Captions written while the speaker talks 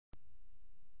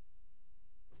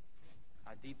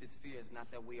deepest fear is not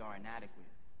that we are inadequate.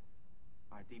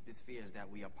 Our deepest fear is that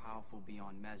we are powerful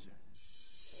beyond measure.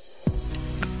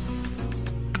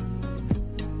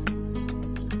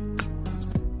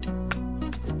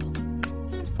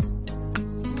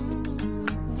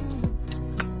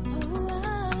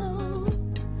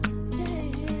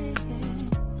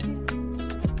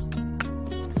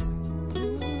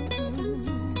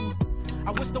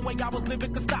 I wish the way I was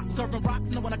living could stop serving rocks,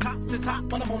 knowing the cops is hot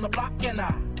when I'm on the block. And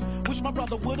I wish my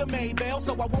brother would've made bail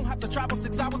so I won't have to travel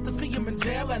 6 hours to see him in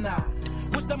jail. And I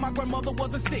wish that my grandmother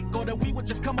wasn't sick, or that we would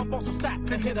just come up on some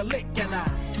stacks and hit a lick. And I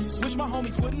wish my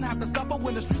homies wouldn't have to suffer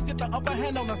when the streets get the upper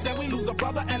hand on us and we lose a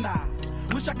brother. And I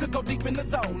wish I could go deep in the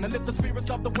zone and lift the spirits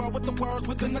of the world with the words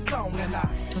within the song. And I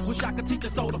wish I could teach a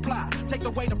soul to fly, take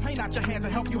away the pain out your hands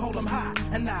and help you hold them high.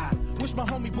 And I wish my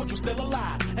homie Butch was still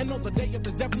alive, and on the day of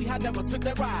his death we had never took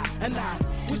that ride. And I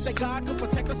wish that God could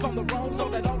protect us from the wrong, so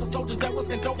that all the soldiers that were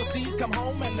sent overseas come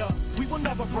home. And we will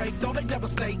never break, though they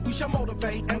devastate. We shall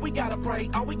motivate, and we gotta pray,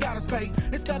 all we gotta faith.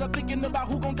 Instead of thinking about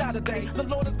who gon' die today, the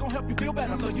Lord is gonna help you feel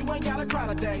better, so you ain't gotta cry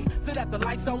today. Sit at the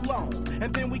light so long,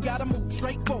 and then we gotta move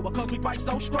straight forward, cause we fight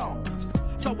so strong.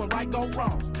 So when right go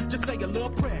wrong, just say a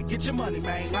little prayer, get your money,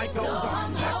 man, life goes on.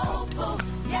 I'm hopeful,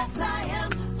 yes I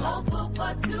am hopeful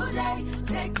for today.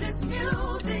 Take this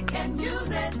music and use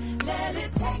it, let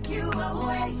it take you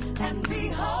away. And be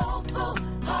hopeful,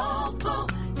 hopeful,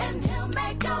 and he'll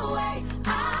make a way.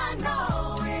 I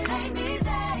know it ain't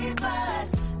easy, but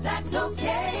that's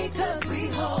okay, cause we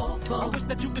hopeful. I wish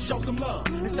that you could show some love,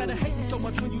 instead of hating so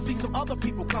much when you see some other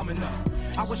people coming up.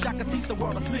 I wish I could teach the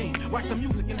world to sing, write some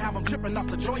music and have them tripping off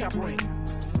the joy I bring.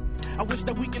 I wish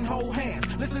that we can hold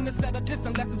hands, listen instead of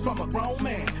dissing lessons from a grown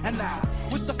man. And I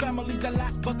wish the families that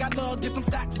lack but got love get some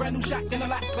stacks, brand new shack in a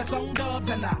lack, let's own dubs.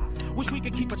 And I wish we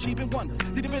could keep achieving wonders,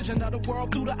 see the vision of the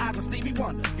world through the eyes of Stevie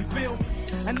Wonder. You feel me?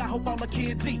 And I hope all the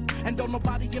kids eat, and don't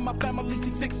nobody in my family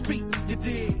see 6 feet. You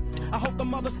dig? I hope the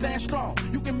mothers stand strong.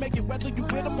 You can make it whether you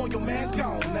with them or your man's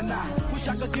gone. And I wish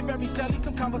I could give every celly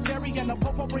some conversary, and a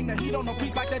popo bring the heat on the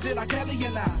priest like that did R. Kelly.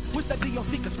 And I wish that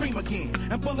DOC could scream again,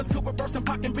 and bullets could reverse and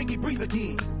Pac and Biggie breathe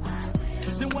again.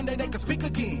 Then one day they could speak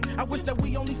again. I wish that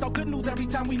we only saw good news every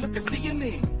time we look at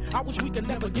CNN. I wish we could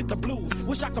never get the blues.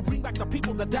 Wish I could bring back the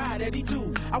people that died at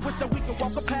 82. I wish that we could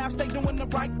walk a path, stay doing the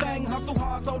right thing, hustle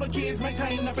hard so the kids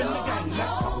maintain up in the game.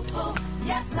 Let's hopeful,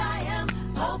 yes I am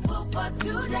hopeful for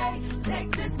today.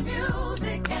 Take this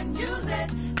music and use it,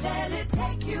 let it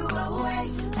take you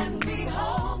away. And be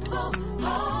hopeful,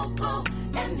 hopeful,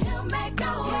 and he'll make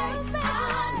a way.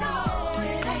 I know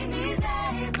it ain't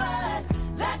easy, but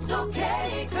that's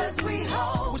okay, cause we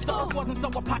hope. Wish the earth wasn't so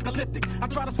apocalyptic. I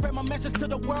try to spread my message to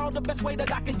the world the best way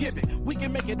that I can give it. We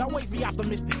can make it, always be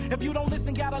optimistic. If you don't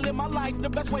listen, gotta live my life the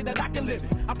best way that I can live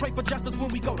it. I pray for justice when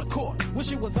we go to court.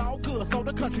 Wish it was all good so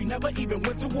the country never even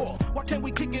went to war. Why can't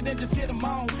we kick it and just get them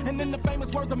on? And in the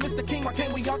famous words of Mr. King, why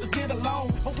can't we all just get along?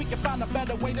 Hope we can find a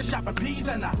better way to shop in peas.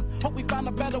 And I hope we find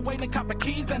a better way than copping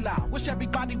keys. And I wish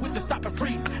everybody would just stop and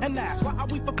freeze and ask, why are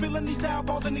we fulfilling these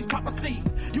downfalls and these prophecies?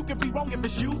 You can be wrong if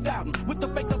it's you doubting. With the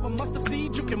faith of a mustard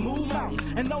seed, you can move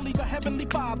mountains. And only the Heavenly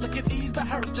Father can ease the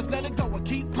hurt. Just let it go and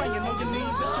keep praying on your knees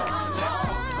and church.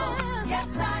 Hopeful,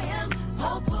 yes I am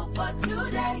hopeful for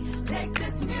today. Take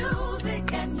this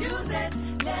music and use it,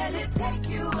 let it take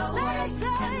you away.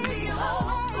 And be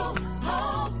hopeful,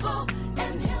 hopeful,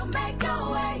 and he'll make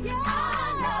a way.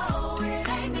 I know it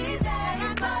ain't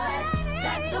easy, but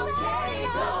that's okay,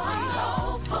 cause we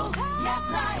hopeful. Yes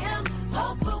I am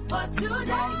hopeful for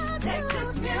today.